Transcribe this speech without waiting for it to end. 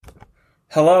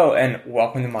Hello and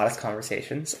welcome to Modest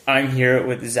Conversations. I'm here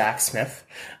with Zach Smith,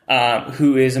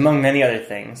 who is, among many other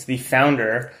things, the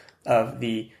founder of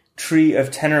the Tree of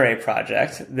Ténéré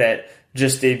project that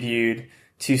just debuted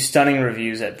to stunning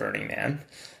reviews at Burning Man.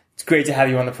 It's great to have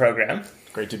you on the program.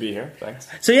 Great to be here. Thanks.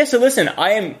 So listen, I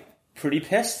am pretty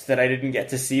pissed that I didn't get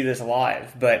to see this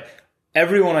live, but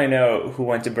everyone I know who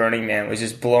went to Burning Man was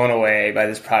just blown away by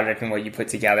this project and what you put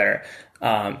together.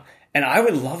 And I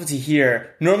would love to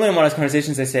hear, normally in Modest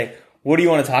Conversations I say, what do you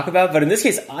want to talk about? But in this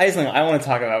case, I want to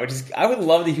talk about, which is, I would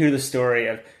love to hear the story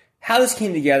of how this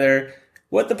came together,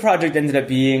 what the project ended up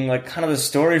being, like kind of the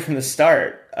story from the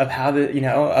start of how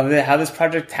how this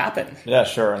project happened. Yeah,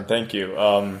 sure. And thank you.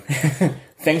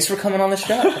 Thanks for coming on the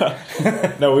show.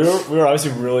 No, we were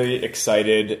obviously really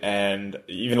excited and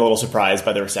even a little surprised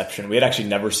by the reception. We had actually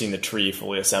never seen the tree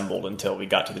fully assembled until we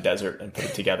got to the desert and put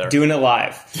it together. Doing it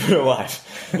live.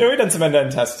 We'd done some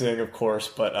end-to-end testing, of course,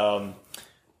 but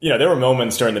there were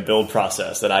moments during the build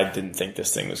process that I didn't think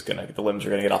this thing was the limbs were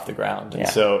gonna get off the ground, and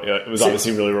so it was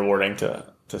obviously really rewarding to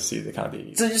see the kind of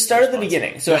the. So just start at the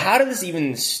beginning. So how did this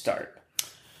even start?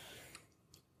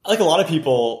 Like a lot of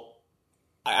people,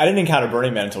 I didn't encounter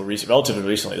Burning Man until relatively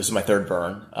recently. This was my third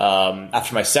burn.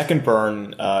 After my second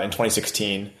burn in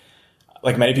 2016,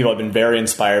 like many people, I've been very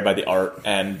inspired by the art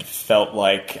and felt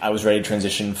like I was ready to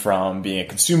transition from being a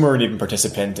consumer and even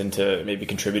participant into maybe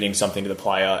contributing something to the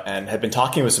playa, and had been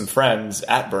talking with some friends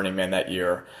at Burning Man that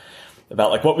year about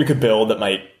like what we could build that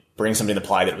might bring something to the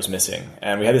playa that was missing.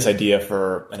 And we had this idea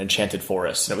for an enchanted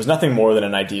forest, and it was nothing more than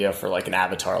an idea for like an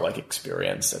avatar-like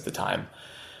experience at the time.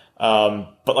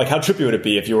 But like how trippy would it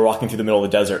be if you were walking through the middle of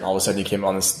the desert and all of a sudden you came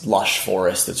on this lush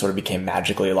forest that sort of became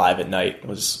magically alive at night?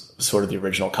 Was sort of the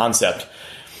original concept.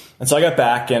 And so I got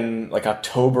back in like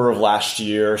October of last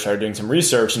year, started doing some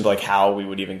research into like how we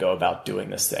would even go about doing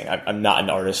this thing. I'm not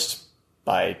an artist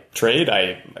by trade.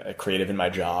 I'm a creative in my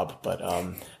job, but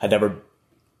had never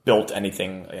built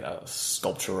anything,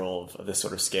 sculptural of this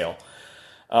sort of scale.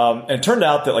 And it turned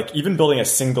out that like even building a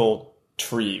single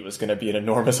tree was going to be an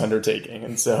enormous undertaking,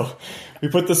 and so we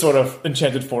put the sort of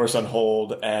enchanted forest on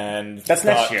hold. And that's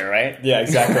next year, right? Yeah,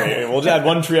 exactly. We'll just add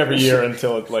one tree every year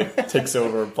until it like takes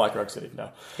over Black Rock City.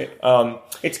 No,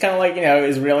 it's kind of like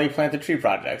Israeli planted tree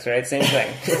projects, right? Same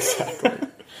thing. Exactly.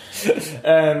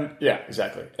 And yeah,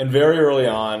 exactly. And very early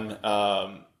on,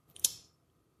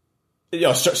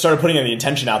 started putting in the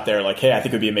intention out there, like, hey, I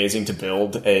think it would be amazing to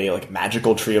build a like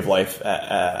magical tree of life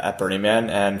at Burning Man,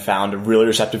 and found a really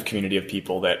receptive community of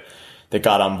people that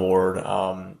got on board.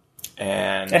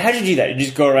 And how did you do that? Did you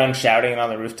just go around shouting on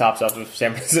the rooftops of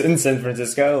San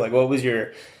Francisco? Like, what was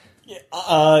your?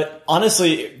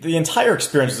 Honestly, the entire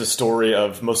experience is a story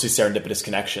of mostly serendipitous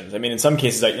connections. I mean, in some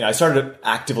cases, I started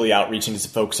actively outreaching to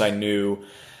folks I knew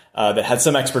that had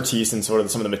some expertise in sort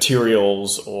of some of the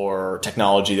materials or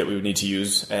technology that we would need to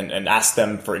use, and ask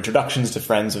them for introductions to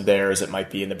friends of theirs that might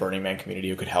be in the Burning Man community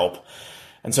who could help.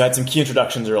 And so I had some key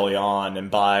introductions early on,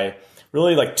 and by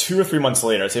really like 2 or 3 months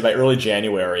later, I'd say by early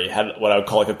January, had what I would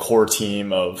call like a core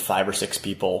team of 5 or 6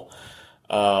 people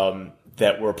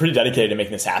that were pretty dedicated to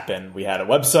making this happen. We had a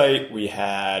website, we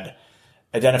had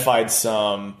identified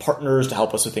some partners to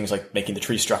help us with things like making the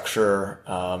tree structure,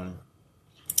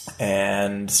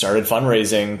 and started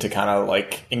fundraising to kind of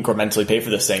like incrementally pay for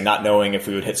this thing, not knowing if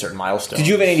we would hit certain milestones. Did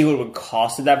you have any idea what it would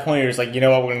cost at that point? Or you're just like, you know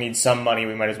what, we're going to need some money,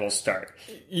 we might as well start?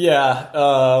 Yeah.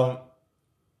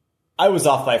 I was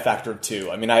off by a factor of 2.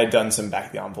 I mean, I had done some back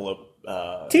of the envelope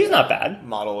 2's not bad.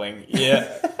 Modeling.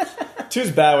 Yeah.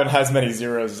 2's bad when it has many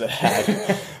zeros as it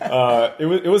had.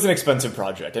 It was an expensive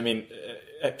project. I mean,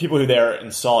 people who there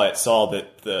and saw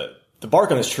that the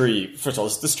bark on this tree, first of all,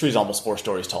 this tree is almost 4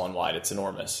 stories tall and wide. It's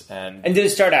enormous. And did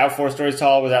it start out 4 stories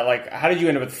tall? Was that like, how did you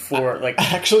end up with 4?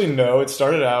 Actually, no. It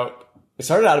started out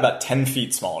about 10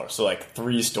 feet smaller. So like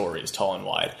 3 stories tall and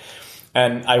wide.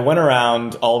 And I went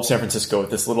around all of San Francisco with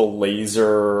this little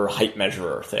laser height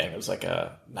measurer thing. It was like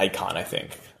a Nikon, I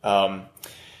think.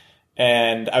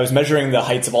 And I was measuring the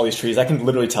heights of all these trees. I can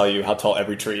literally tell you how tall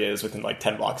every tree is within like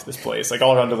 10 blocks of this place, like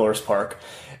all around Dolores Park.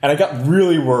 And I got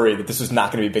really worried that this was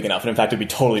not going to be big enough. And in fact, it would be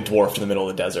totally dwarfed in the middle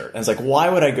of the desert. And it's like, why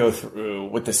would I go through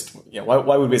with this? Why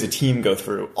would we as a team go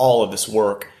through all of this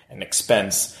work and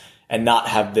expense and not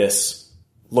have this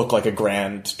look like a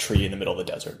grand tree in the middle of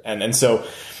the desert? And so,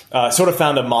 sort of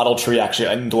found a model tree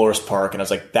actually in Dolores Park, and I was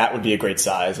like, that would be a great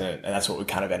size, and that's what we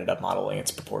kind of ended up modeling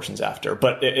its proportions after.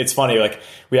 But it's funny, like,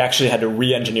 we actually had to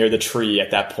re-engineer the tree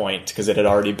at that point, because it had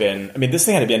already been, I mean, this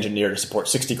thing had to be engineered to support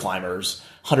 60 climbers,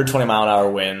 120 mile an hour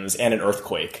winds, and an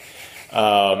earthquake.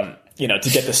 to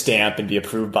get the stamp and be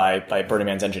approved by Burning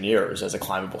Man's engineers as a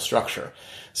climbable structure.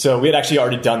 So we had actually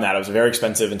already done that. It was a very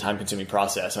expensive and time-consuming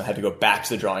process, and I had to go back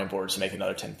to the drawing boards to make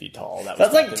another 10 feet tall.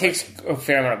 That's like takes a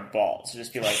fair amount of balls to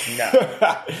just be like, no,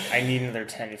 I need another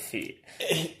 10 feet.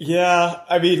 Yeah,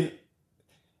 I mean,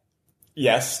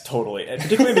 yes, totally, and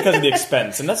particularly because of the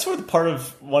expense. And that's sort of part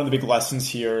of one of the big lessons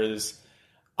here is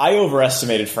I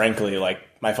overestimated, frankly, like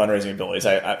my fundraising abilities.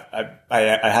 I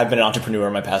had been an entrepreneur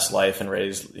in my past life and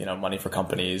raised money for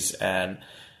companies, and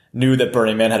knew that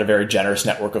Burning Man had a very generous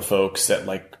network of folks that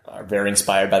like are very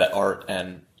inspired by that art,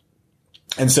 and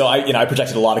so I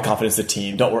projected a lot of confidence to the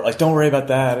team. Don't worry about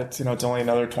that. It's it's only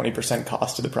another 20%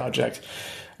 cost to the project.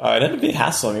 It ended up being a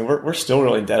hassle. I mean, we're still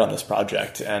really in debt on this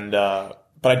project, and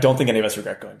but I don't think any of us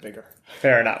regret going bigger.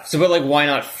 Fair enough. So, but like, why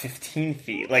not 15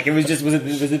 feet? Like, was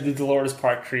it the Dolores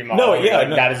Park tree model? No, yeah,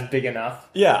 that is big enough.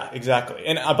 Yeah, exactly.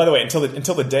 And by the way, until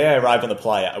the day I arrived on the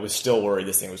playa, I was still worried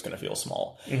this thing was going to feel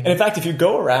small. Mm-hmm. And in fact, if you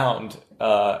go around,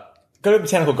 go to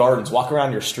Botanical Gardens, walk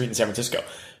around your street in San Francisco,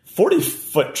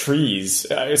 40-foot trees.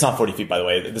 It's not 40 feet, by the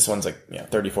way. This one's like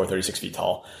 34, 36 feet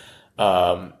tall.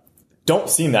 Don't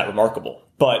seem that remarkable,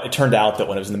 but it turned out that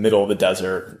when it was in the middle of the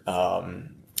desert,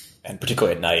 and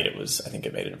particularly at night, I think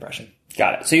it made an impression.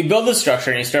 Got it. So you build the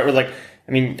structure and you start with I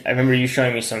remember you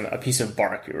showing me a piece of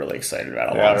bark you were really excited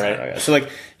about a long time ago. So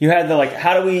you had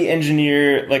how do we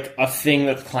engineer a thing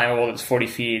that's climbable that's 40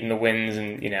 feet in the winds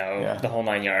and, the whole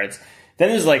 9 yards. Then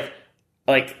there's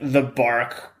the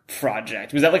bark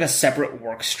project. Was that a separate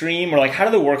work stream, or how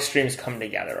do the work streams come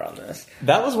together on this?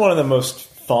 That was one of the most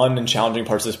fun and challenging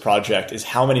parts of this project, is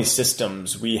how many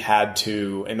systems we had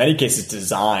to, in many cases,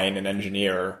 design and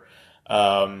engineer,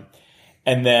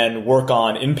 and then work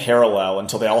on in parallel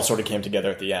until they all sort of came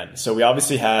together at the end. So we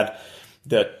obviously had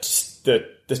the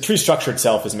tree structure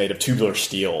itself is made of tubular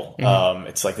steel. Mm-hmm.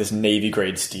 It's like this Navy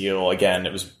grade steel. Again,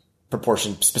 it was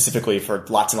proportioned specifically for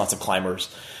lots and lots of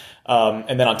climbers.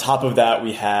 And then on top of that,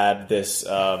 we had this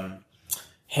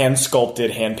hand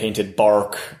sculpted, hand painted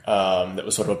bark that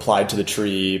was sort of applied to the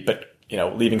tree, but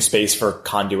leaving space for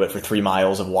conduit for 3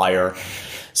 miles of wire.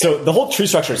 So the whole tree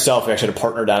structure itself, we actually had a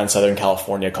partner down in Southern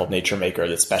California called Nature Maker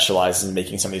that specializes in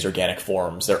making some of these organic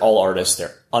forms. They're all artists.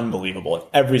 They're unbelievable. And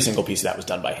every single piece of that was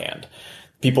done by hand.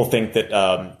 People think that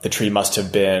the tree must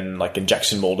have been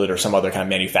injection molded or some other kind of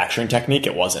manufacturing technique.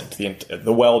 It wasn't.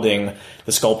 The welding,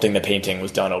 the sculpting, the painting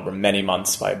was done over many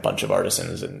months by a bunch of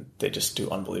artisans, and they just do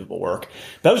unbelievable work.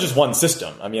 That was just one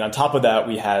system. I mean, on top of that,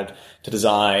 we had to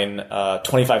design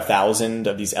 25,000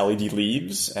 of these LED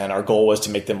leaves, and our goal was to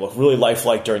make them look really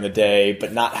lifelike during the day,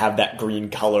 but not have that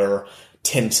green color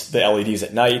tint the LEDs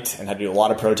at night, and had to do a lot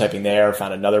of prototyping there.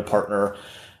 Found another partner.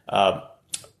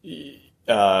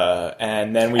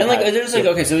 And then we there's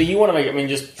okay, so you want to make,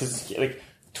 just because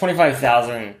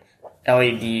 25,000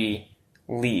 LED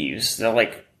leaves,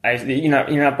 they're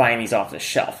you're not buying these off the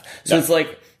shelf. So no. It's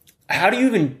how do you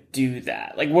even do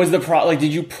that? Was the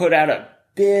did you put out a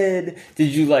bid? Did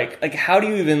you how do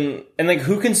you even, and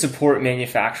who can support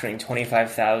manufacturing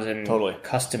 25,000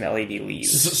 custom LED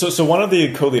leaves? So one of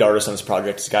the co-lead artists on this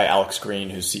project is a guy, Alex Green,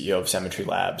 who's CEO of Symmetry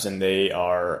Labs, and they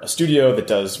are a studio that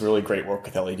does really great work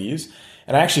with LEDs.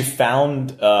 And I actually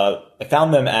found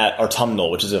them at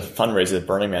Autumnal, which is a fundraiser that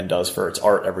Burning Man does for its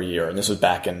art every year. And this was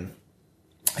back in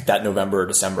that November or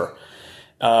December.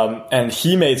 And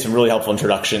he made some really helpful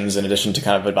introductions in addition to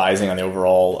kind of advising on the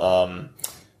overall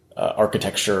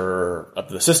architecture of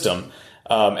the system.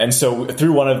 And so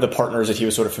through one of the partners that he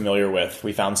was sort of familiar with,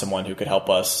 we found someone who could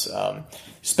help us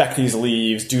spec these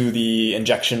leaves, do the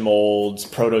injection molds,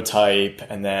 prototype,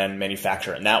 and then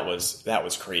manufacture. And that was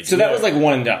crazy. So that was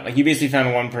one and done. You basically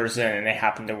found one person and they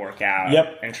happened to work out.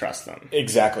 Yep. And trust them.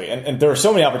 Exactly. And there are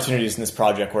so many opportunities in this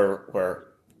project where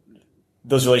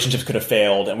those relationships could have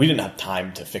failed and we didn't have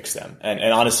time to fix them.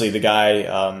 And honestly, the guy,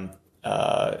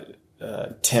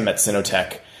 Tim at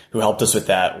Cinotech, who helped us with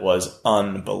that, was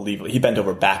unbelievable. He bent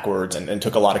over backwards and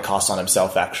took a lot of costs on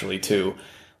himself, actually, too.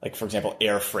 For example,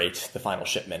 air freight, the final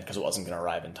shipment, because it wasn't going to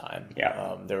arrive in time.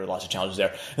 Yeah. There were lots of challenges there.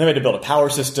 And then we had to build a power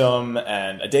system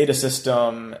and a data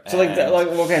system. So,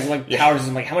 power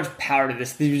system, how much power did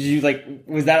this,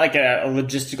 was that a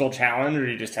logistical challenge, or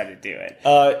you just had to do it?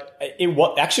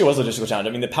 It actually was a logistical challenge.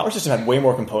 I mean, the power system had way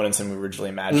more components than we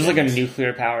originally imagined. It was a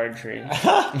nuclear-powered tree.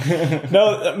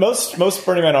 No, most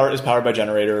Burning Man art is powered by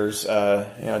generators,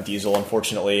 diesel,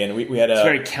 unfortunately. And we had It's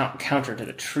very counter to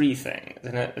the tree thing,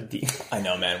 isn't it? I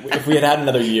know, man. If we had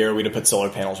another year, we'd have put solar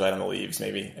panels right on the leaves.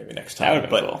 Maybe next time. That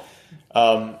would have been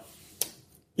cool.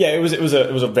 Yeah, it was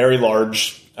a very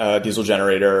large diesel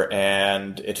generator,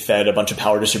 and it fed a bunch of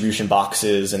power distribution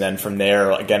boxes. And then from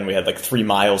there, again, we had 3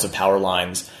 miles of power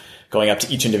lines going up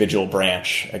to each individual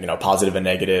branch, positive and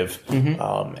negative,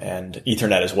 and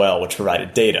Ethernet as well, which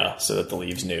provided data so that the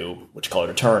leaves knew which color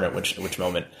to turn at which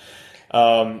moment.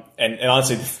 And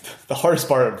honestly, the hardest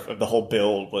part of the whole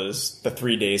build was the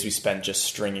 3 days we spent just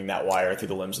stringing that wire through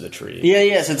the limbs of the tree.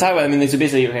 Yeah. So talk about, so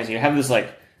basically, okay, so you have this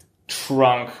like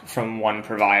trunk from one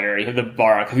provider, you have the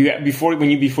bark. Have you, before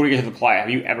you get to the ply, have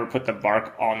you ever put the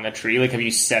bark on the tree? Like, have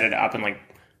you set it up and like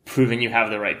proven you have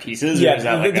the right pieces? Yeah, or is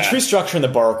that like the tree structure and the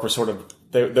bark were sort of,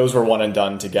 those were one and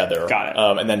done together. Got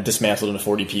it. And then dismantled into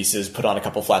 40 pieces, put on a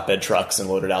couple flatbed trucks, and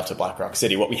loaded out to Black Rock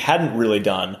City. What we hadn't really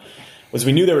done was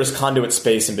we knew there was conduit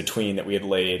space in between that we had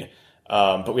laid,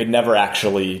 but we had never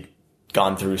actually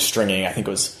gone through stringing. I think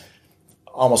it was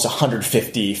almost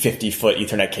 150 50-foot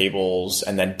Ethernet cables,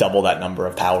 and then double that number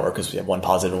of power because we have one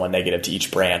positive and one negative to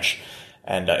each branch.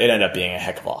 And it ended up being a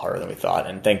heck of a lot harder than we thought.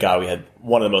 And thank God we had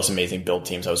one of the most amazing build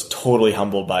teams. I was totally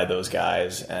humbled by those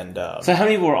guys. And so how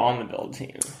many people were on the build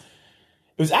team?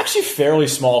 It was actually fairly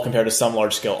small compared to some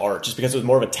large-scale art, just because it was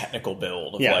more of a technical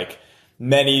build of like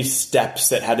many steps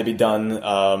that had to be done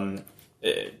kind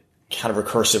of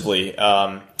recursively.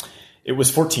 It was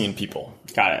 14 people.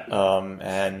 Got it.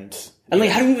 And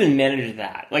like, how do you even manage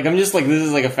that? Like, I'm just like, this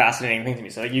is like a fascinating thing to me.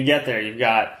 So like, you get there, you've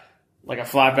got like a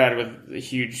flatbed with a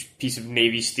huge piece of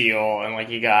Navy steel, and like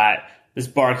you got this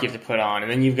bark you have to put on,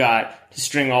 and then you've got to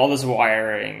string all this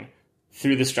wiring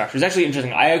through the structure. It's actually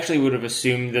interesting. I actually would have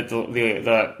assumed that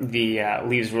the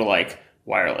leaves were like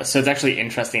wireless. So it's actually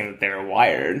interesting that they were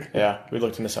wired. Yeah, we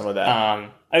looked into some of that.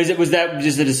 Was that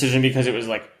just a decision because it was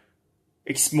like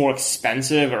more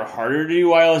expensive or harder to do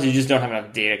wireless? You just don't have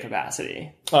enough data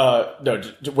capacity. No,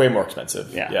 way more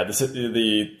expensive. Yeah.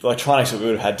 The electronics that we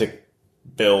would have had to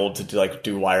build to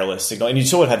do wireless signal, and you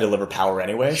still would have had to deliver power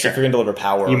anyway. Sure. So if you're going to deliver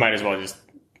power, you might as well just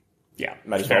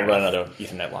run another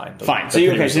Ethernet line. Fine. So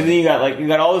then you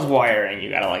got all this wiring you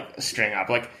got to like string up.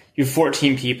 Like, you have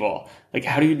 14 people. Like,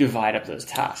 how do you divide up those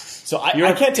tasks? So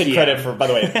I can't take credit for, by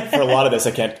the way, for a lot of this.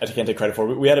 I can't take credit for.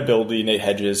 We had a buildie, Nate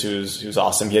Hedges, who's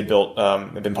awesome. He had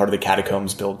been part of the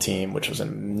Catacombs build team, which was an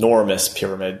enormous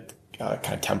pyramid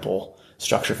kind of temple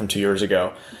structure from 2 years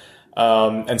ago.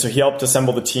 And so he helped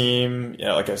assemble the team.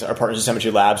 Like I said, our partners at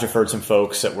Cemetery Labs referred some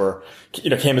folks that were,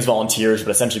 came as volunteers,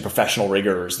 but essentially professional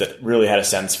riggers that really had a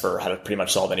sense for how to pretty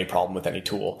much solve any problem with any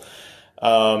tool.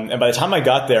 And by the time I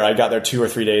got there 2 or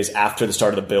 3 days after the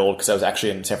start of the build, because I was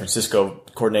actually in San Francisco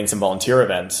coordinating some volunteer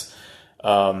events.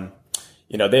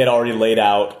 They had already laid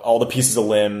out all the pieces of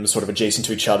limbs sort of adjacent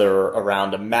to each other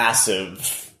around a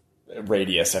massive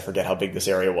radius. I forget how big this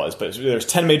area was, but there's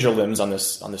 10 major limbs on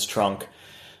this trunk.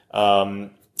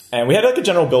 And we had like a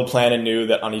general build plan and knew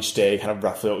that on each day kind of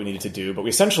roughly what we needed to do, but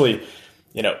we essentially,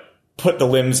 put the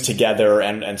limbs together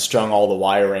and strung all the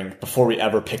wiring before we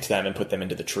ever picked them and put them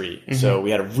into the tree. Mm-hmm. So we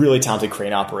had a really talented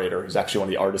crane operator who's actually one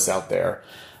of the artists out there,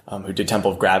 who did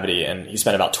Temple of Gravity, and he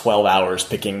spent about 12 hours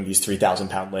picking these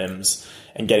 3,000-pound limbs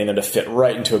and getting them to fit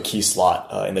right into a key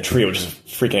slot in the tree, which is a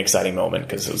freaking exciting moment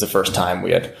because it was the first time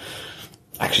we had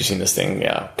actually seen this thing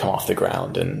come off the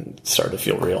ground and start to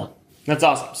feel real. That's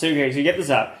awesome. So you get this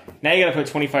up. Now you got to put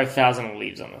 25,000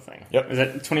 leaves on the thing. Yep. Is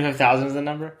that 25,000 is the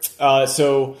number?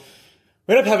 So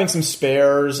we ended up having some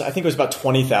spares. I think it was about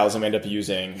 20,000 we ended up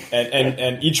using.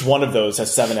 And each one of those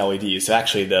has 7 LEDs. So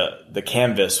actually the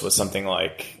canvas was something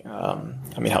like, how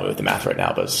with the math right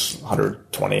now, but it's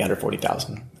 120,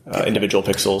 140,000 individual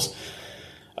pixels.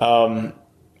 Are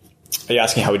you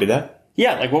asking how we did that?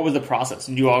 Yeah, like what was the process?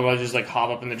 Did you all go just like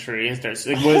hop up in the tree and start?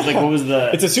 What was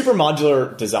the? It's a super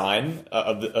modular design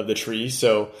of the tree.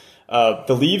 So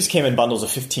the leaves came in bundles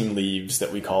of 15 leaves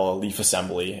that we call a leaf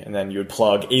assembly, and then you would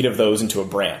plug 8 of those into a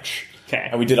branch. Okay.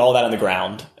 And we did all that on the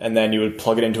ground, and then you would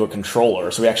plug it into a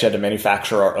controller. So we actually had to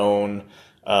manufacture our own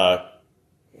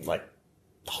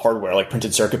hardware, like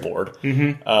printed circuit board,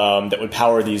 that would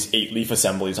power these 8 leaf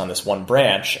assemblies on this one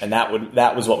branch, and that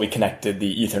was what we connected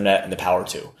the Ethernet and the power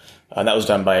to. And that was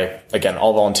done by, again,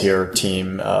 all volunteer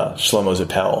team. Shlomo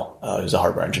Zippel, who's a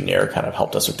hardware engineer, kind of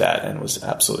helped us with that and was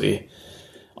absolutely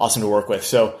awesome to work with.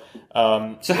 So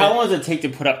how long does it take to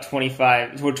put up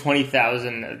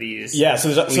 20,000 of these? Yeah, so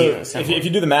if you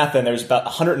do the math, then there's about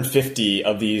 150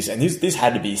 of these, and these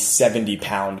had to be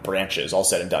 70-pound branches, all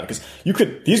said and done, because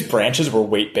these branches were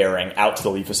weight bearing out to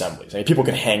the leaf assemblies. I mean, people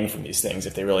could hang from these things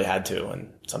if they really had to,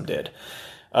 and some did.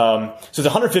 So there's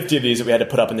 150 of these that we had to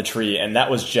put up in the tree, and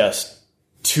that was just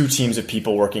 2 teams of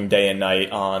people working day and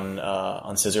night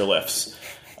on scissor lifts.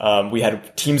 We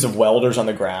had teams of welders on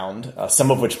the ground,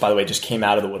 some of which, by the way, just came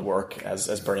out of the woodwork,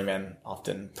 as Burning Man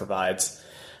often provides.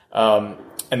 So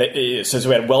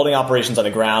we had welding operations on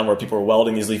the ground where people were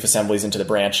welding these leaf assemblies into the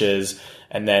branches,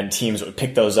 and then teams would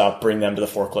pick those up, bring them to the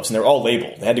forklifts, and they were all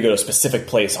labeled. They had to go to a specific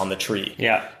place on the tree.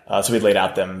 Yeah. So we laid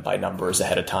out them by numbers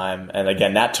ahead of time. And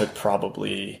again, that took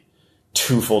probably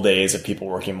 2 full days of people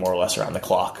working more or less around the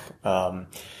clock.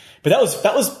 But that was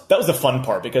the fun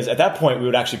part, because at that point we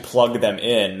would actually plug them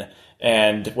in,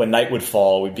 and when night would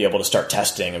fall, we'd be able to start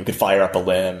testing, and we could fire up a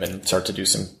limb and start to do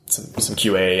some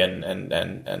QA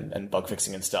and bug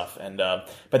fixing and stuff. And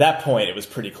by that point, it was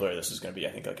pretty clear this was going to be,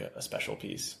 I think, like a special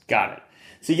piece. Got it.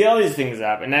 So you get all these things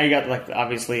up, and now you got like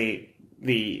obviously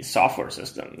the software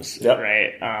systems, yep.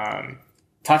 right?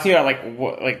 Talk to me about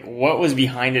what was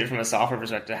behind it from a software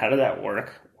perspective. How did that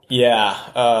work? Yeah.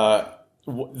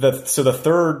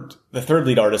 The third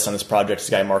lead artist on this project is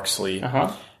a guy, Mark Slee.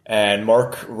 Uh-huh. And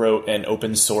Mark wrote an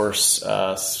open source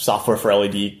software for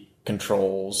LED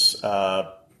controls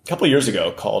a couple of years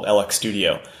ago called LX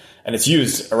Studio. And it's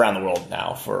used around the world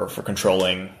now for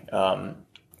controlling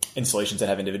installations that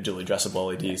have individually addressable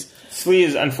LEDs. Slee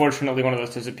is unfortunately one of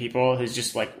those types of people who's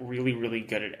just like really, really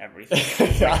good at everything.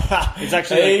 It's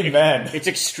actually Amen. It's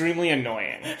extremely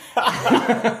annoying.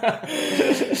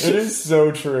 It is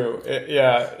so true.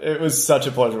 It was such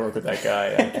a pleasure to work with that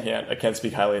guy. I can't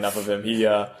speak highly enough of him.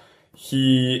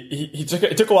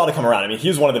 It took a while to come around. I mean, he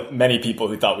was one of the many people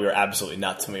who thought we were absolutely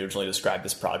nuts when we originally described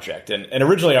this project. And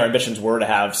originally our ambitions were to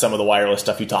have some of the wireless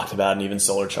stuff you talked about and even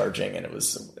solar charging, and it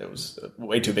was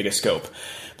way too big a scope.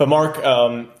 But Mark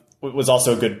was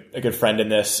also a good friend in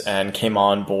this and came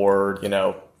on board,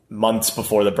 months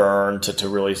before the burn to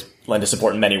really lend his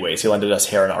support in many ways. He lended us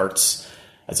hair and arts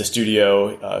as a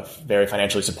studio, very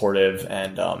financially supportive,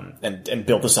 and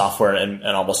built the software and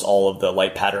almost all of the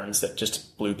light patterns that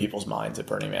just blew people's minds at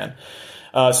Burning Man.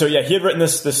 He had written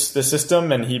this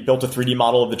system, and he built a 3D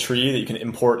model of the tree that you can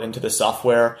import into the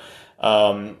software.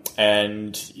 And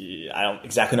I don't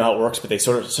exactly know how it works, but they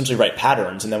sort of essentially write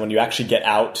patterns. And then when you actually get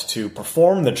out to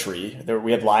perform the tree,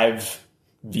 we had live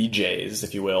VJs,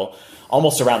 if you will,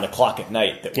 almost around the clock at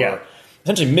night that were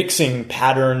essentially mixing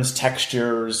patterns,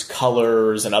 textures,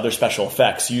 colors, and other special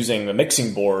effects using a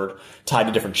mixing board tied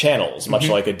to different channels, much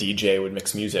like a DJ would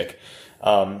mix music.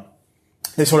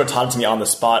 They sort of taught it to me on the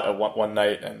spot at one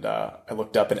night, and I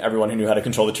looked up, and everyone who knew how to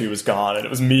control the tree was gone, and it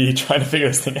was me trying to figure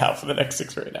this thing out for the next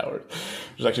 6 or 8 hours.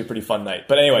 It was actually a pretty fun night.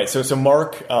 But anyway, so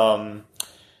Mark,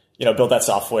 built that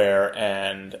software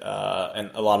and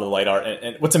a lot of the light art.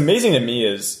 And what's amazing to me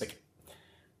is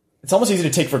it's almost easy to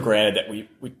take for granted that we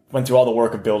went through all the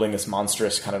work of building this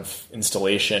monstrous kind of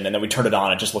installation, and then we turned it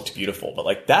on and it just looked beautiful.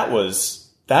 But that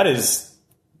is,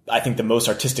 I think, the most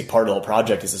artistic part of the whole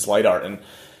project is this light art.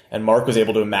 And Mark was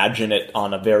able to imagine it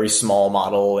on a very small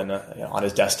model and on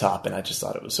his desktop, and I just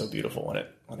thought it was so beautiful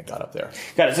when it got up there.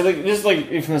 Got it. So just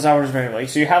from the software perspective,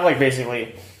 so you have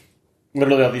basically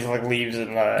literally all these leaves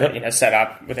and set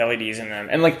up with LEDs in them,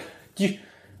 and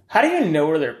how do you know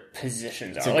where their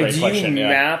positions are? Do you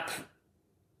map?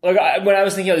 When I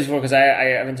was thinking about this before, because I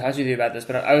haven't talked to you about this,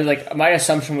 but I was my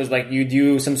assumption was you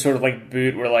do some sort of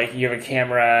boot where you have a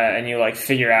camera and you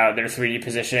figure out their 3D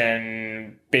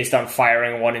position based on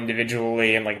firing one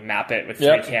individually and map it with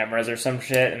 3 cameras or some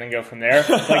shit and then go from there.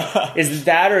 Is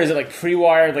that, or is it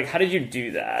pre-wired? How did you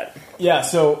do that? Yeah,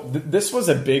 so this was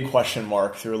a big question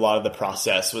mark through a lot of the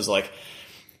process. Was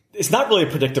it's not really a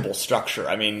predictable structure.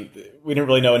 I mean, we didn't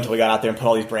really know until we got out there and put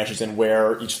all these branches in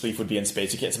where each leaf would be in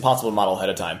space. It's impossible to model ahead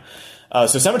of time.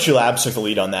 So Cemetery Labs took the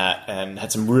lead on that and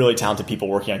had some really talented people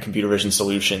working on computer vision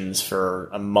solutions for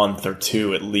a month or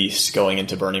 2 at least going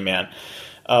into Burning Man.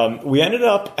 We ended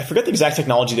up, I forget the exact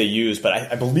technology they used, but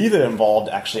I believe it involved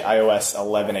actually iOS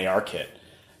 11 ARKit.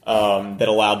 That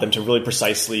allowed them to really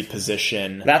precisely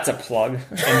position. That's a plug.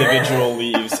 Individual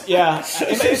leaves. Yeah.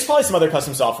 It's probably some other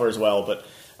custom software as well, but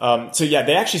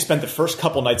they actually spent the first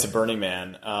couple nights of Burning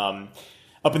Man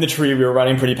up in the tree. We were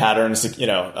running pretty patterns, to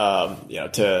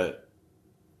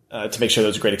make sure there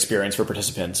was a great experience for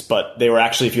participants. But they were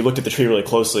actually, if you looked at the tree really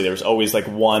closely, there was always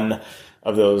one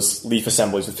of those leaf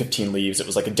assemblies with 15 leaves. It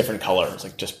was a different color. It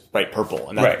was just bright purple,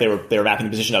 and they were mapping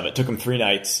the position of it. It took them 3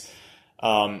 nights.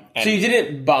 So you did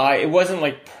it it wasn't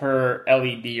per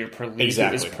LED or per leaf.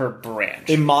 Exactly. It was per branch.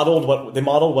 They modeled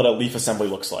what a leaf assembly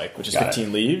looks like, which is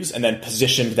 15 leaves, and then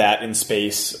positioned that in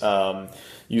space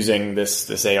using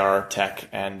this AR tech.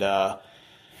 And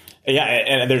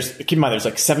keep in mind there's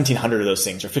 1,700 of those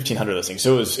things or 1,500 of those things.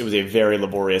 So it was a very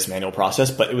laborious manual process,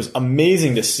 but it was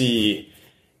amazing to see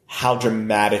how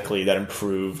dramatically that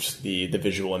improved the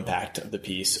visual impact of the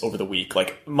piece over the week.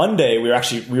 Like Monday, we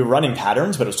were running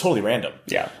patterns, but it was totally random.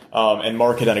 Yeah. And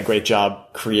Mark had done a great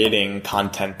job creating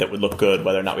content that would look good,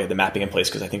 whether or not we had the mapping in place,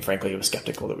 because I think, frankly, he was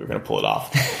skeptical that we were going to pull it off.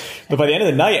 But by the end of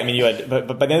the night, I mean, but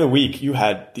by the end of the week, you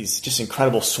had these just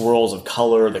incredible swirls of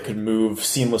color that could move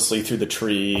seamlessly through the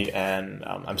tree, and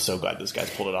I'm so glad those guys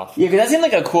pulled it off. Yeah, because that seemed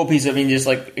like a cool piece. I mean, just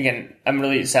like, again, I'm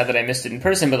really sad that I missed it in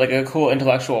person, but like a cool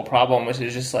intellectual problem, which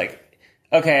is just like,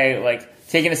 okay, like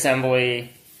take an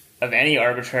assembly of any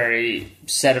arbitrary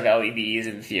set of LEDs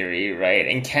in theory, right?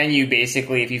 And can you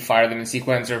basically, if you fire them in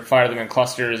sequence or fire them in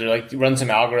clusters or like run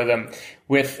some algorithm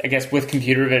with, I guess, with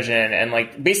computer vision and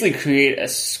like basically create a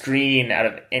screen out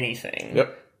of anything.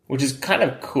 Yep. Which is kind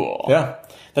of cool. Yeah.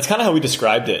 That's kind of how we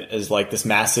described it, as like this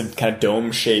massive kind of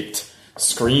dome-shaped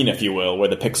screen, if you will, where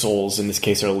the pixels in this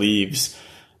case are leaves.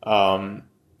 And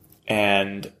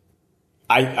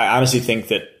I honestly think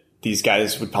that these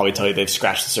guys would probably tell you they've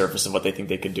scratched the surface of what they think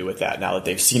they could do with that now that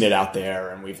they've seen it out there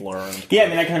and we've learned. Yeah, I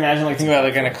mean, I can imagine, like, think about,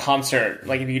 like, in a concert,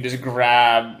 like, if you could just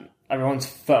grab everyone's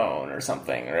phone or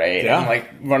something, right? Yeah. And,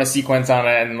 like, run a sequence on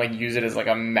it and, like, use it as, like,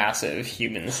 a massive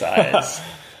human size.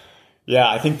 Yeah,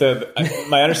 I think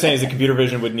my understanding is that computer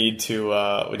vision would need to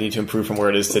improve from where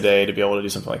it is today to be able to do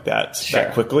something like that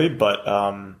that quickly, but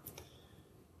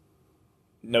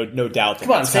no doubt that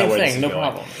come on, that's same where thing, no going.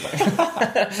 problem.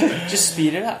 Just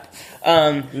speed it up.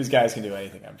 These guys can do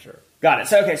anything, I'm sure. Got it.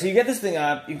 So okay, so you get this thing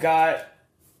up. You got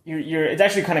you're. It's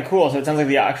actually kind of cool. So it sounds like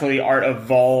the art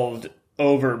evolved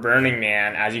over Burning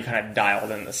Man as you kind of dialed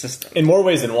in the system. In more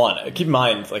ways than one. Keep in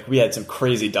mind, like we had some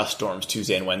crazy dust storms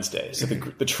Tuesday and Wednesday. So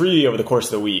the tree over the course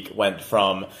of the week went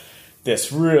from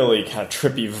this really kind of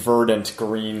trippy, verdant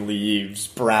green leaves,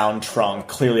 brown trunk,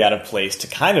 clearly out of place, to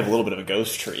kind of a little bit of a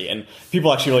ghost tree. And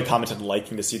people actually really commented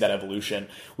liking to see that evolution.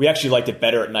 We actually liked it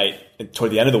better at night toward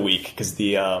the end of the week because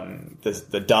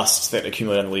the dust that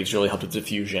accumulated on the leaves really helped with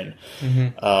diffusion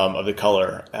of the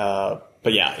color.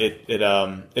 But yeah, it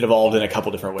evolved in a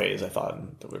couple different ways. I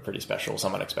thought that were pretty special,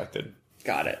 some unexpected.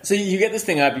 Got it. So you get this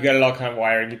thing up, you got it all kind of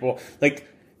wired. People like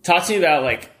talk to me about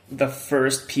like the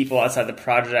first people outside the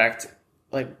project.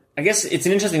 Like, I guess it's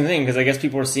an interesting thing because I guess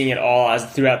people were seeing it all as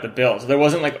throughout the build. So there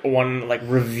wasn't like one like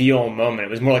reveal moment.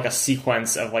 It was more like a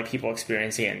sequence of like people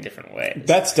experiencing it in different ways.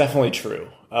 That's definitely true.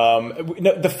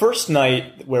 The first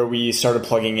night where we started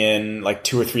plugging in like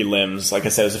 2 or 3 limbs, like I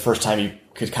said, it was the first time you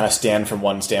could kind of stand from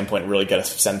one standpoint and really get a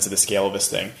sense of the scale of this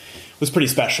thing. It was pretty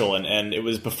special, and it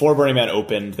was before Burning Man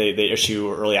opened. They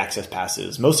issue early access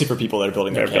passes, mostly for people that are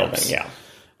building their camps. Yeah.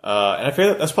 And I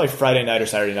feel that's probably Friday night or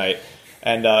Saturday night.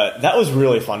 And that was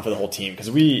really fun for the whole team because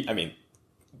I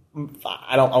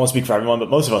won't speak for everyone, but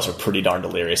most of us were pretty darn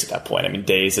delirious at that point. I mean,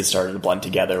 days had started to blend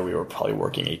together. We were probably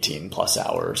working 18 plus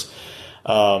hours.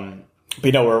 But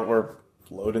we're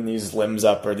loading these limbs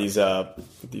up or these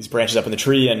branches up in the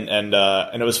tree, and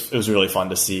it was really fun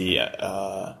to see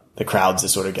the crowds that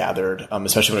sort of gathered,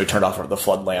 especially when we turned off the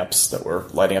flood lamps that were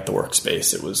lighting up the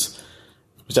workspace. It was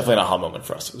definitely an aha moment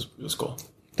for us. It was cool.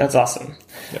 That's awesome.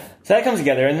 Yeah. So that comes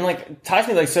together, and then like talk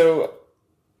to me like so.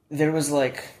 There was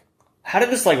like, how did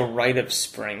this like rite of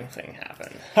spring thing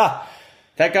happen?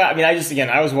 That got. I mean,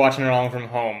 I was watching along from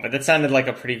home, but that sounded like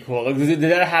a pretty cool. Like, did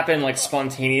that happen like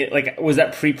spontaneous? Like, was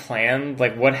that pre-planned?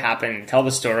 Like, what happened? Tell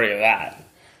the story of that.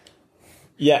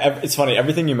 Yeah, it's funny.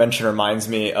 Everything you mention reminds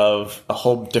me of a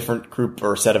whole different group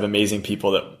or set of amazing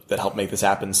people that helped make this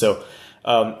happen. So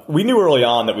we knew early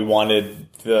on that we wanted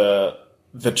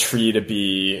the tree to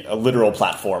be a literal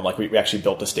platform. Like we actually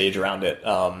built a stage around it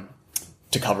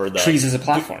to cover the trees as a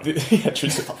platform. Yeah,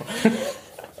 trees as a platform.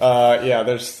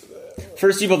 There's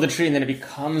first you build the tree and then it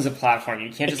becomes a platform.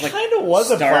 You can't just like kind of was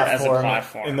start as a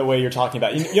platform in the way you're talking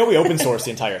about. You know, we open source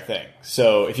the entire thing.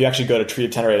 So if you actually go to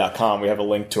treeofteneré.com, we have a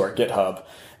link to our GitHub.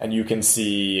 And you can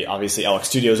see, obviously, LX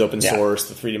Studios open source,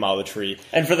 the 3D model of the tree.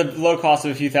 And for the low cost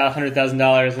of a few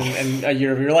 $100,000 and a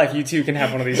year of your life, you too can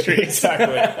have one of these trees.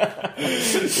 Exactly.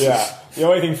 Yeah. The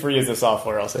only thing free is the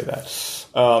software, I'll say that.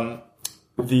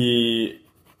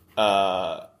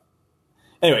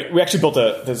 Anyway, we actually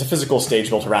there's a physical stage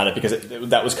built around it because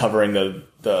that was covering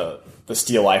the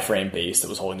steel iframe base that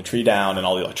was holding the tree down and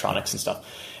all the electronics and stuff.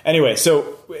 Anyway,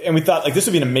 and we thought like this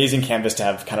would be an amazing canvas to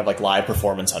have kind of like live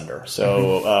performance under.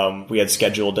 So we had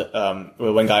scheduled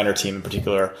one guy on our team in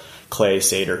particular, Clay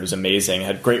Sater, who's amazing,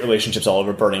 had great relationships all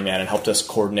over Burning Man and helped us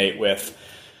coordinate with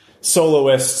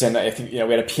soloists. And I think we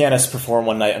had a pianist perform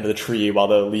one night under the tree while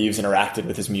the leaves interacted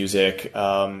with his music.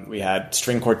 We had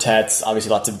string quartets,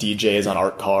 obviously lots of DJs on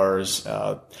art cars.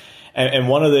 And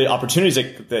one of the opportunities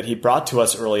that he brought to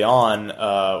us early on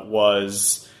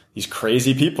was these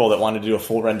crazy people that wanted to do a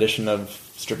full rendition of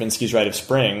Stravinsky's Rite of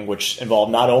Spring, which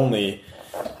involved not only,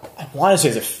 I want to say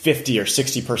it's a 50 or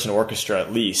 60 person orchestra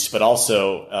at least, but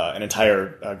also an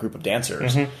entire group of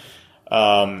dancers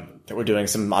that were doing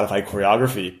some modified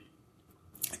choreography.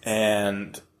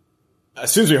 And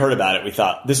as soon as we heard about it, we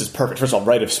thought, this is perfect. First of all,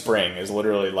 Rite of Spring is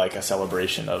literally like a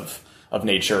celebration of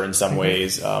nature in some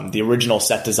ways. The original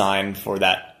set design for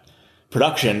that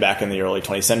production back in the early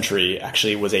 20th century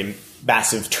actually was a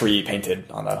massive tree painted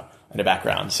in the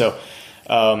background. So,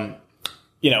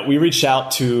 we reached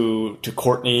out to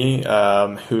Courtney,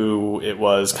 who it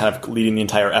was kind of leading the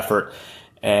entire effort,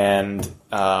 and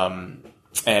kind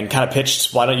of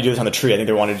pitched, why don't you do this on the tree? I think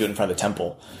they wanted to do it in front of the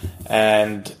temple.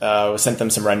 And sent them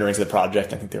some renderings of the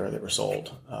project. I think they were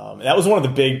sold. And that was one of the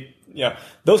big,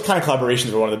 those kind of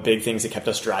collaborations were one of the big things that kept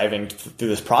us driving through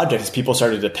this project, as people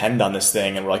started to depend on this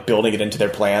thing and were like building it into their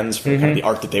plans for kind of the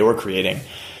art that they were creating.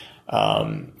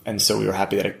 And so we were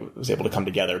happy that it was able to come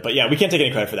together. But yeah, we can't take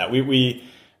any credit for that. We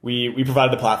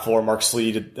provided the platform. Mark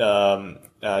Slee did the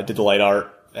light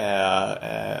art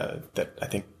that I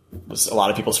think was a lot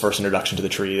of people's first introduction to the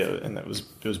tree, and it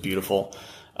was beautiful.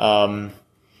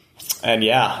 And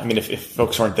yeah, I mean, if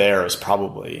folks weren't there, it was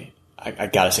probably, I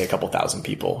gotta say, a couple thousand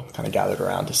people kind of gathered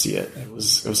around to see it. It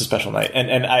was a special night.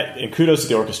 And kudos to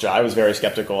the orchestra. I was very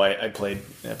skeptical. I played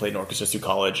in orchestras through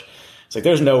college. It's like,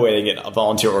 there's no way to get a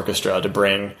volunteer orchestra to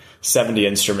bring 70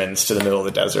 instruments to the middle of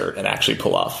the desert and actually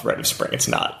pull off Rite of Spring. It's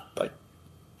not like,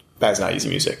 that is not easy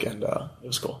music. And, it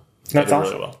was cool. That's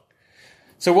awesome. Really well.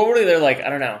 So what were the other, I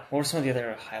don't know, what were some of the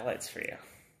other highlights for you?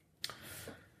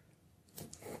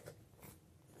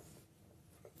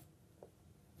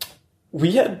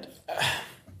 We had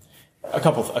a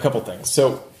couple things.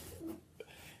 So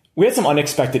we had some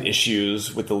unexpected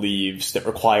issues with the leaves that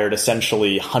required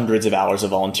essentially hundreds of hours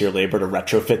of volunteer labor to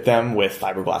retrofit them with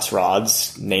fiberglass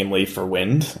rods, namely for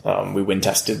wind. We wind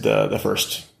tested the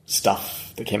first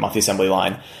stuff that came off the assembly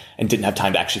line and didn't have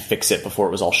time to actually fix it before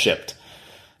it was all shipped.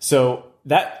 So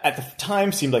that at the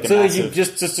time seemed like a massive...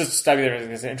 So just to stop you there,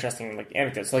 it's an interesting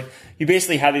anecdote. So you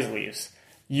basically had these leaves.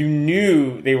 You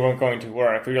knew they weren't going to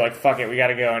work, but you're like, fuck it, we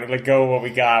gotta go and go with what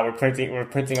we got. We're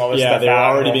printing all this stuff out. Yeah, they were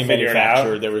already being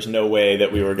manufactured. There was no way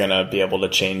that we were gonna be able to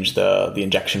change the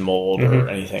injection mold or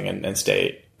anything and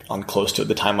stay on close to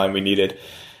the timeline we needed.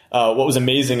 What was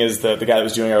amazing is the guy that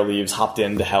was doing our leaves hopped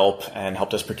in to help and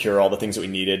helped us procure all the things that we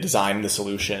needed, design the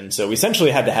solution. So we essentially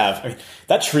had to have,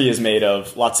 that tree is made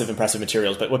of lots of impressive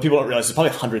materials, but what people don't realize is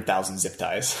probably 100,000 zip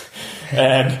ties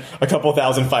and a couple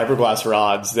thousand fiberglass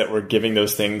rods that were giving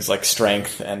those things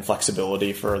strength and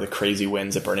flexibility for the crazy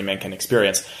winds that Burning Man can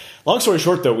experience. Long story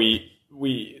short, though,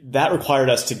 that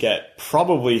required us to get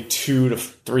probably 200 to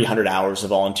 300 hours of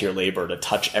volunteer labor to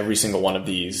touch every single one of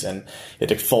these, and you had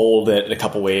to fold it in a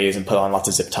couple ways and put on lots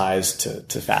of zip ties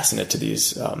to fasten it to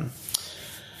these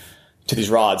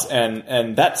rods.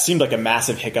 And that seemed like a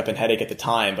massive hiccup and headache at the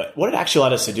time, but what it actually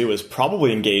allowed us to do was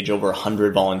probably engage over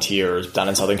 100 volunteers down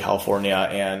in Southern California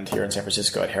and here in San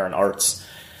Francisco at Heron Arts.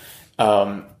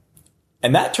 And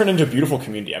that turned into a beautiful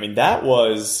community. I mean, that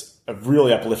was a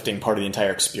really uplifting part of the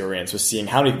entire experience, was seeing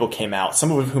how many people came out,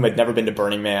 some of whom had never been to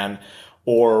Burning Man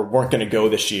or weren't going to go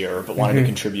this year, but wanted to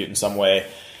contribute in some way.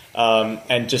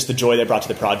 And just the joy they brought to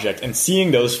the project, and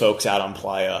seeing those folks out on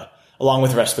Playa, along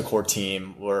with the rest of the core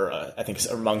team, were, I think,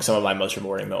 among some of my most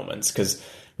rewarding moments, because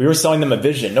we were selling them a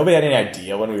vision. Nobody had any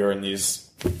idea when we were in these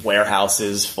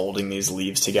warehouses folding these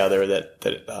leaves together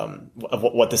that of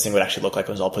what this thing would actually look like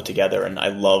when it was all put together. And I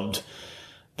loved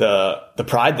the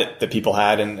pride that people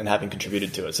had in having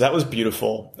contributed to it. So that was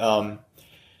beautiful.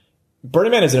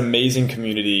 Burning Man is an amazing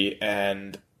community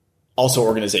and also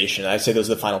organization. I'd say those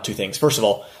are the final two things. First of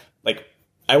all,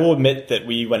 I will admit that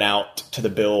we went out to the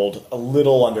build a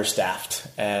little understaffed,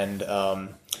 and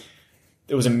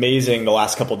it was amazing the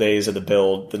last couple of days of the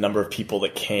build, the number of people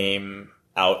that came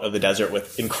out of the desert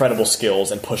with incredible skills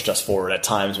and pushed us forward at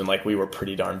times when we were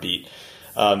pretty darn beat.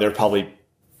 There were probably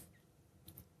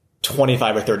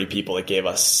 25 or 30 people that gave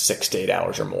us 6 to 8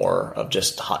 hours or more of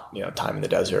just hot, time in the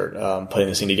desert, putting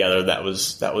this thing together. That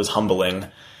was humbling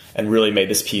and really made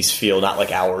this piece feel not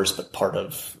like ours, but part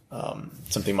of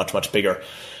something much, much bigger.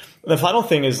 The final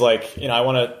thing is I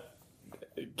want to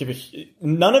give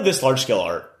none of this large scale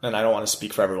art, and I don't want to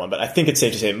speak for everyone, but I think it's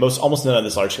safe to say almost none of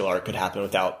this large scale art could happen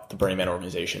without the Burning Man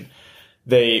organization.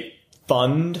 They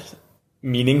fund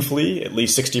meaningfully at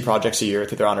least 60 projects a year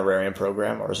through their honorarium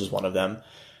program. Ours is one of them.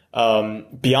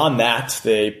 Beyond that,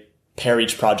 they pair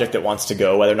each project that wants to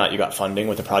go, whether or not you got funding,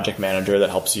 with a project manager that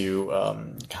helps you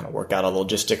kind of work out all the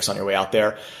logistics on your way out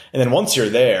there. And then once you're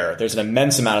there, there's an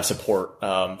immense amount of support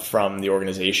from the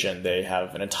organization. They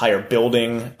have an entire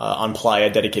building on Playa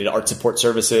dedicated to art support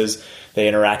services. They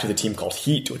interact with a team called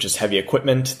Heat, which is heavy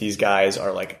equipment. These guys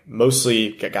are like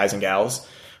mostly guys and gals,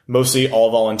 mostly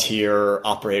all volunteer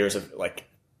operators of like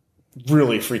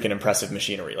really freaking impressive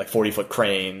machinery, like 40-foot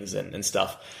cranes and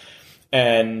stuff.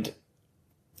 And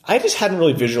I just hadn't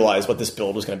really visualized what this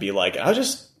build was going to be like. I was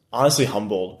just honestly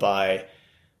humbled by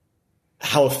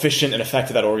how efficient and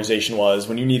effective that organization was.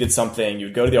 When you needed something,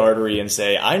 you'd go to the artery and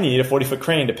say, I need a 40-foot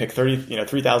crane to pick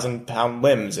 3,000-pound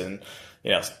limbs. And,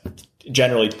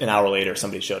 generally an hour later,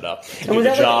 somebody showed up to do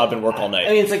the job and work all night.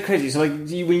 I mean, it's like crazy. So like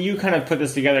when you kind of put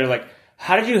this together, like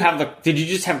how did you did you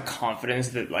just have confidence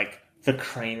that like the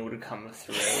crane would come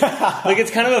through? Like, it's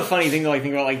kind of a funny thing to like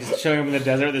think about, like just showing up in the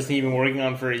desert this thing you've been working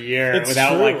on for a year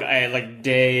without true.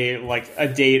 A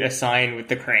date assigned with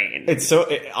the crane. It's so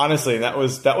honestly, that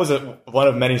was one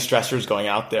of many stressors going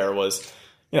out there was,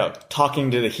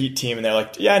 talking to the Heat team, and they're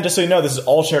like, yeah, and just so you know, this is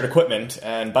all shared equipment.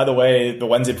 And by the way, the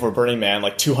Wednesday before Burning Man,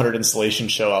 like 200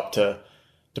 installations show up to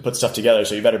put stuff together,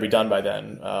 so you better be done by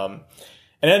then. And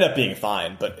it ended up being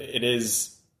fine, but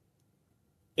it's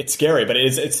scary, but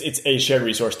it's a shared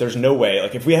resource. There's no way,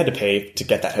 like if we had to pay to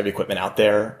get that heavy equipment out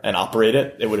there and operate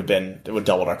it, it would have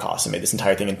doubled our costs and made this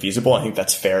entire thing infeasible. I think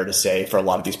that's fair to say for a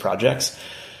lot of these projects.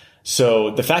 So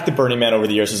the fact that Burning Man over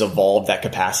the years has evolved that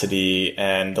capacity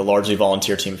and the largely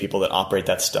volunteer team of people that operate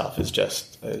that stuff is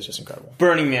just incredible.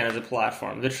 Burning Man is a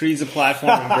platform. The tree's a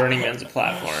platform and Burning Man's a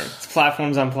platform. It's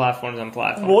platforms on platforms on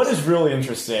platforms. What is really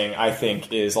interesting, I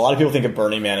think, is a lot of people think of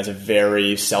Burning Man as a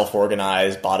very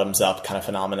self-organized, bottoms-up kind of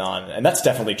phenomenon. And that's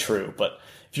definitely true. But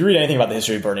if you read anything about the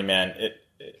history of Burning Man,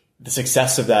 the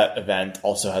success of that event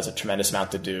also has a tremendous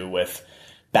amount to do with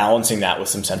balancing that with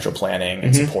some central planning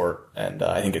and support. And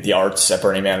I think that the arts at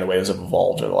Burning Man and the way those have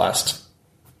evolved over the last,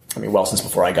 since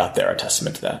before I got there, are a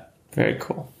testament to that. Very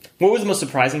cool. What was the most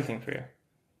surprising thing for you?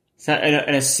 It's not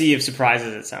in a sea of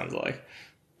surprises, it sounds like.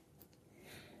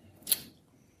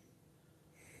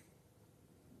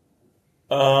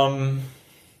 I'm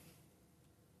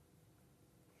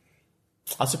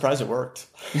surprised it worked.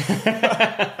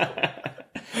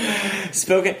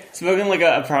 Spoken like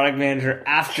a product manager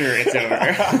after it's over.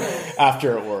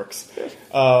 After it works.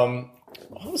 I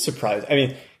was surprised. I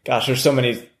mean, gosh, there's so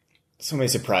many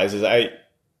surprises.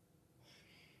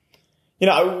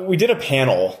 We did a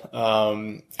panel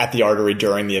at the Artery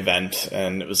during the event,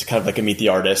 and it was kind of like a meet the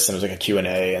artists, and it was like a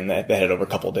Q&A, and they had it over a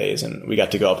couple of days, and we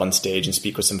got to go up on stage and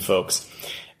speak with some folks.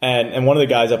 And one of the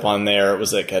guys up on there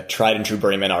was like a tried and true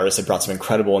Burning Man artist that brought some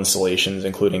incredible installations,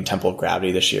 including Temple of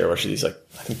Gravity this year, which are these like,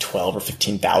 I think 12 or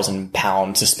 15,000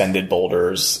 pound suspended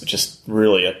boulders. Just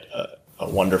really a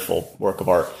wonderful work of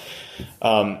art.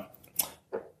 And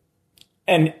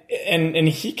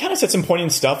he kind of said some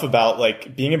poignant stuff about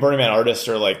like being a Burning Man artist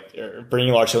or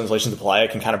bringing large scale installations to Playa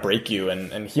can kind of break you.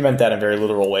 And he meant that in very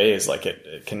literal ways. Like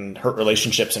it can hurt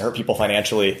relationships and hurt people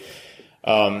financially.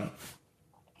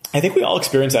 I think we all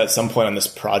experienced that at some point on this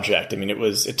project. I mean,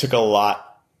 it took a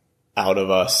lot out of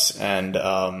us, and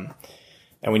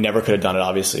we never could have done it,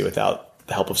 obviously, without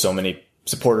the help of so many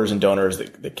supporters and donors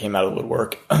that came out of the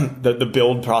woodwork. The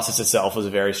build process itself was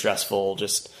very stressful.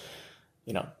 Just,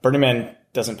 Burning Man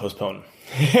doesn't postpone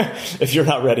if you're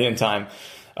not ready in time.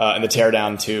 And the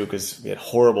teardown too, because we had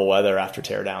horrible weather after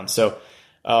teardown. So,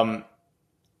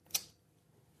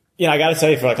 I got to tell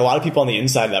you, for like a lot of people on the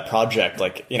inside of that project,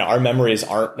 our memories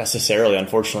aren't necessarily,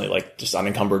 unfortunately, like just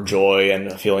unencumbered joy and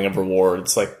a feeling of reward.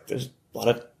 It's like there's a lot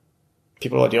of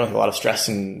people are dealing with a lot of stress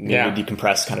and need to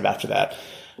decompress kind of after that.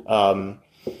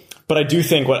 But I do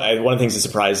think one of the things that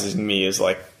surprises me is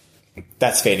like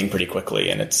that's fading pretty quickly,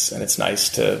 and it's nice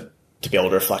to be able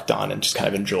to reflect on and just kind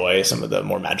of enjoy some of the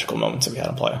more magical moments that we had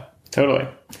on Playa. Totally.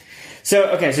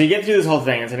 So you get through this whole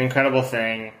thing. It's an incredible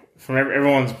thing.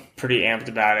 Everyone's pretty amped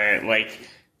about it. Like,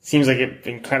 seems like an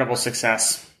incredible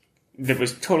success that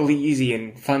was totally easy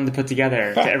and fun to put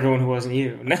together to everyone who wasn't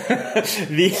you. And then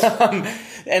you go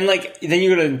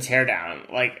to the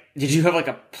teardown. Like, did you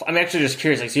have I'm actually just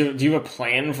curious. Like, do you have a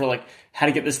plan for how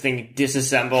to get this thing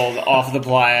disassembled off the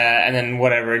Playa and then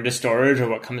whatever into storage, or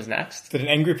what comes next? Did an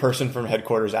angry person from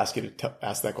headquarters ask you to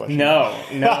ask that question? No.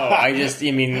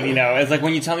 It's like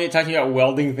when you talking about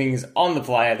welding things on the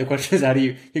Playa, the question is how do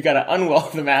you got to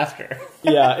unweld them after?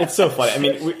 Yeah, it's so funny. I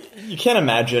mean, you can't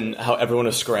imagine how everyone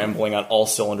is scrambling on all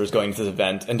cylinders going into this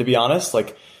event. And to be honest,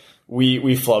 we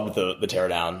flubbed the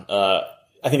teardown.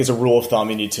 I think it's a rule of thumb.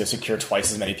 You need to secure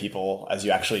twice as many people as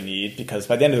you actually need, because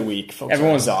by the end of the week, folks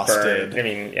Everyone's are exhausted. burned. I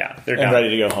mean, yeah, they're and done. ready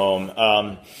to go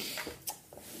home.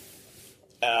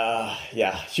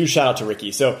 Huge shout out to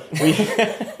Ricky. So we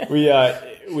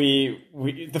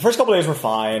the first couple of days were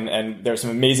fine, and there were some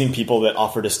amazing people that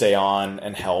offered to stay on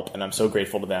and help, and I'm so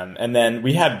grateful to them. And then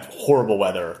we had horrible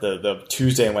weather the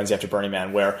Tuesday and Wednesday after Burning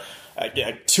Man, where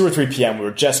 2 or 3 p.m. we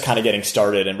were just kind of getting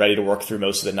started and ready to work through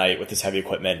most of the night with this heavy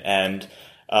equipment, and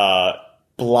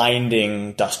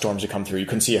blinding dust storms would come through. You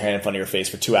couldn't see your hand in front of your face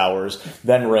for 2 hours,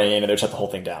 then rain, and they'd shut the whole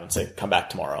thing down and say, come back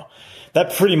tomorrow.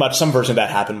 That pretty much, some version of that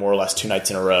happened more or less 2 nights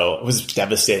in a row. It was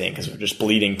devastating because we were just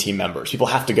bleeding team members. People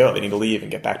have to go. They need to leave and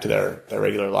get back to their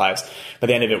regular lives. By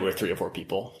the end of it, we were 3 or 4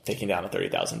 people taking down a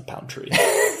 30,000 pound tree.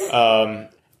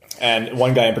 And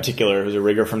one guy in particular, who's a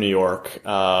rigger from New York,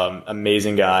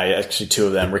 amazing guy, actually 2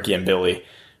 of them, Ricky and Billy,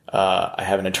 I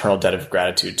have an eternal debt of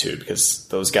gratitude to, because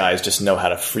those guys just know how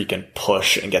to freaking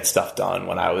push and get stuff done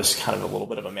when I was kind of a little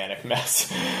bit of a manic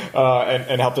mess,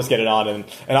 and helped us get it on. And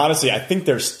honestly, I think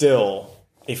there's still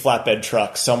a flatbed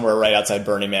truck somewhere right outside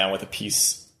Burning Man with a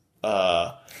piece,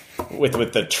 with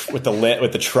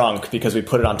the trunk, because we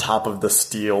put it on top of the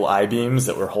steel I-beams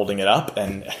that were holding it up,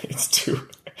 and it's too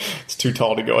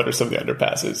tall to go under some of the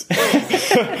underpasses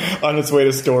on its way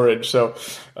to storage. So,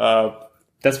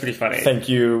 that's pretty funny. Thank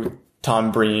you,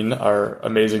 Tom Breen, our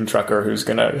amazing trucker, who's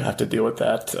going to have to deal with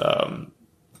that at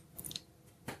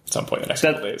some point in the next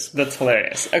couple days. That's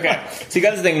hilarious. Okay, so you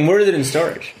got this thing. Where is it in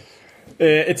storage?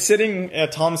 It's sitting.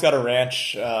 Tom's got a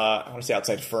ranch. I want to say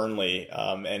outside Fernley,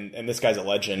 and this guy's a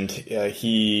legend. I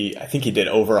think he did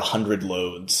over 100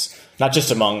 loads, not just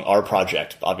among our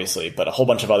project, obviously, but a whole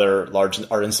bunch of other large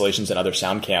art installations and other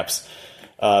sound camps.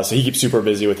 So he keeps super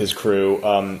busy with his crew,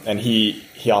 and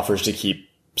he offers to keep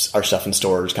our stuff in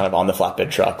stores, kind of on the flatbed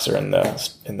trucks or in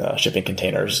the shipping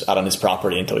containers out on his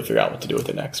property until we figure out what to do with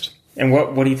it next. And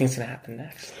what do you think's going to happen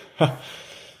next?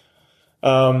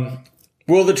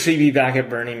 Will the tree be back at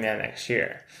Burning Man next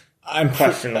year?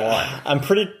 Question 1. I'm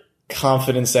pretty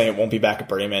confident saying it won't be back at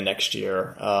Burning Man next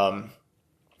year.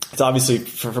 It's obviously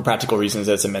for practical reasons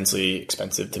that it's immensely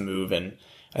expensive to move, and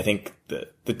I think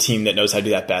the team that knows how to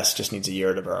do that best just needs a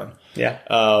year to burn. Yeah.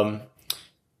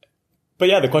 But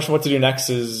yeah, the question what to do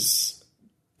next is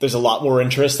there's a lot more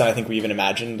interest than I think we even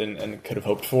imagined and could have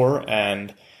hoped for.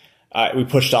 And we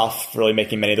pushed off really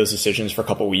making many of those decisions for a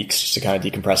couple of weeks just to kind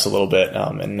of decompress a little bit.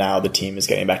 And now the team is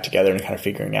getting back together and kind of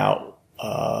figuring out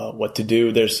what to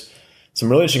do. There's some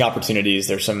really interesting opportunities.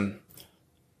 There's some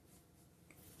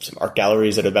art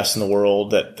galleries that are the best in the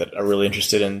world that are really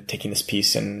interested in taking this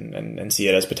piece and see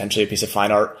it as potentially a piece of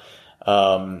fine art.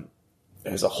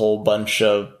 There's a whole bunch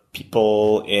of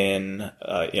people in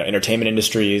entertainment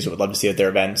industries who would love to see it at their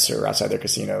events or outside their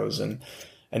casinos, and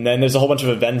then there's a whole bunch of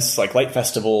events like light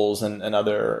festivals and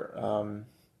other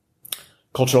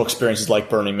cultural experiences like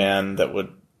Burning Man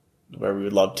where we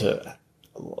would love to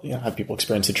have people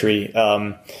experience a tree,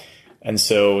 and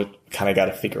so kind of got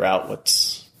to figure out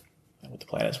what the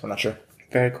plan is. We're not sure.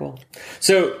 Very cool.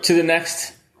 So to the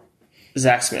next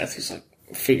Zach Smith, who's like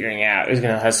figuring out, who's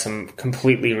going to have some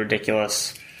completely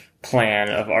ridiculous plan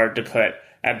of art to put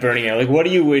at Burning Man. Like, what do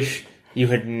you wish you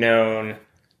had known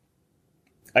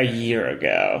a year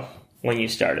ago when you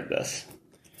started this?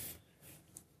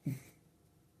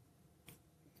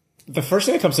 The first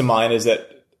thing that comes to mind is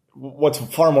that what's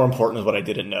far more important is what I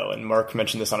didn't know. And Mark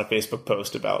mentioned this on a Facebook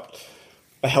post about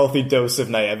a healthy dose of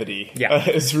naivety. Yeah.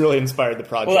 Has really inspired the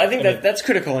project. Well, I think that's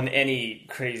critical in any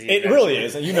crazy It really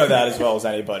is. And you know that as well as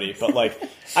anybody. But like,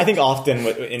 I think often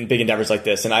in big endeavors like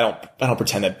this, and I don't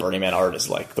pretend that Burning Man art is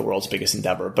like the world's biggest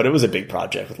endeavor, but it was a big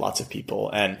project with lots of people.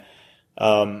 And,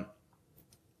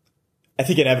 I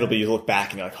think inevitably you look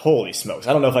back and you're like, holy smokes,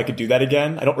 I don't know if I could do that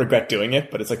again. I don't regret doing it,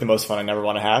 but it's like the most fun I never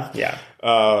want to have. Yeah.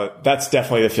 That's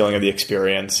definitely the feeling of the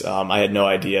experience. I had no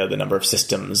idea the number of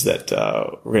systems that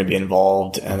were going to be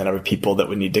involved and the number of people that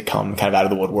would need to come kind of out of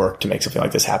the woodwork to make something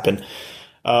like this happen.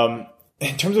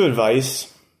 In terms of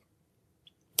advice,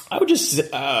 I would just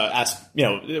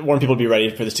warn people to be ready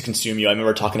for this to consume you. I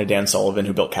remember talking to Dan Sullivan,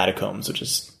 who built Catacombs, which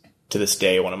is to this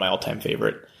day one of my all-time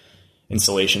favorite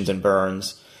installations and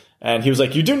burns. And he was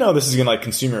like, you do know this is going to like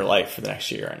consume your life for the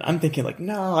next year. And I'm thinking like,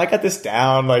 no, I got this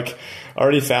down. Like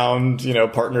already found,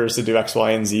 partners to do X,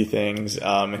 Y, and Z things.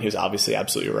 And he was obviously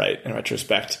absolutely right in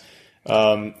retrospect.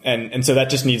 And so that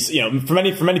just needs, for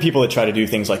many people that try to do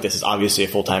things like this is obviously a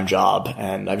full-time job.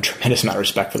 And I have a tremendous amount of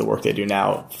respect for the work they do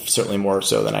now, certainly more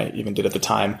so than I even did at the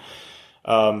time.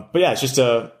 But yeah, it's just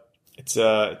it's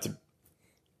a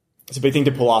big thing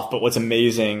to pull off. But what's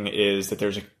amazing is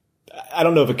that I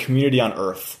don't know of a community on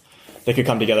earth they could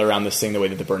come together around this thing the way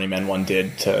that the Burning Man one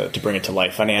did to bring it to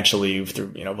life financially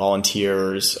through,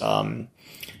 volunteers.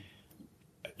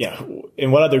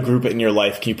 In what other group in your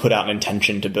life can you put out an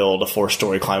intention to build a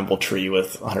 4-story climbable tree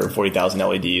with 140,000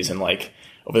 LEDs and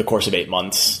over the course of 8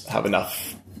 months have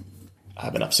enough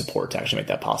support to actually make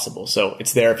that possible? So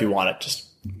it's there if you want it. Just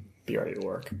be ready to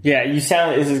work. Yeah,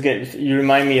 this is good. You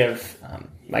remind me of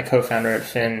my co-founder at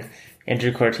Finn,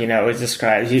 Andrew Cortina. Always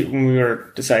described when we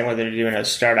were deciding whether to do a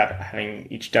startup, having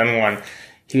each done one.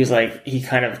 He was he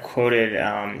kind of quoted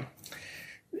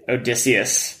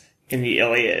Odysseus in the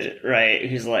Iliad, right?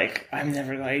 He's I'm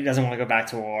never, he doesn't want to go back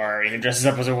to war. He dresses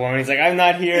up as a woman. He's I'm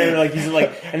not here. He's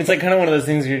and it's kind of one of those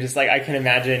things where you're just I can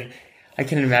imagine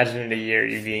in a year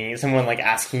you being someone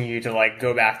asking you to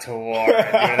go back to war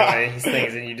and doing these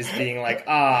things, and you just being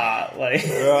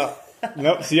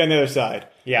nope. See you on the other side.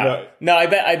 Yeah. No, I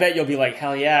bet you'll be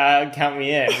hell yeah, count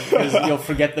me in, because you'll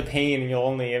forget the pain and you'll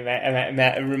only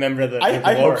remember the glory.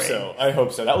 I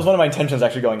hope so. That was one of my intentions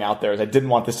actually going out there, is I didn't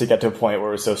want this to get to a point where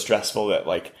it was so stressful that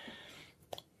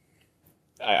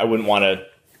I wouldn't want to,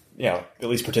 at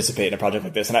least participate in a project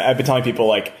like this. And I've been telling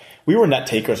people we were net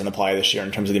takers in Apply this year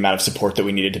in terms of the amount of support that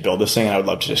we needed to build this thing. And I would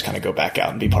love to just kind of go back out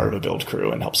and be part of a build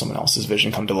crew and help someone else's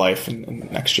vision come to life in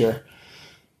next year.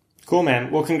 Cool,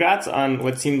 man. Well, congrats on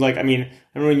what seemed I remember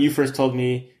when you first told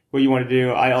me what you wanted to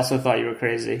do, I also thought you were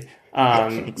crazy.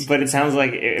 But it sounds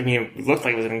it looked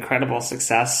like it was an incredible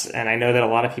success, and I know that a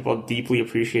lot of people deeply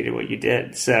appreciated what you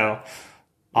did. So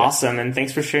awesome, and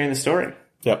thanks for sharing the story.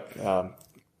 Yep.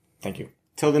 Thank you.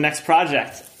 Till the next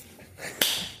project.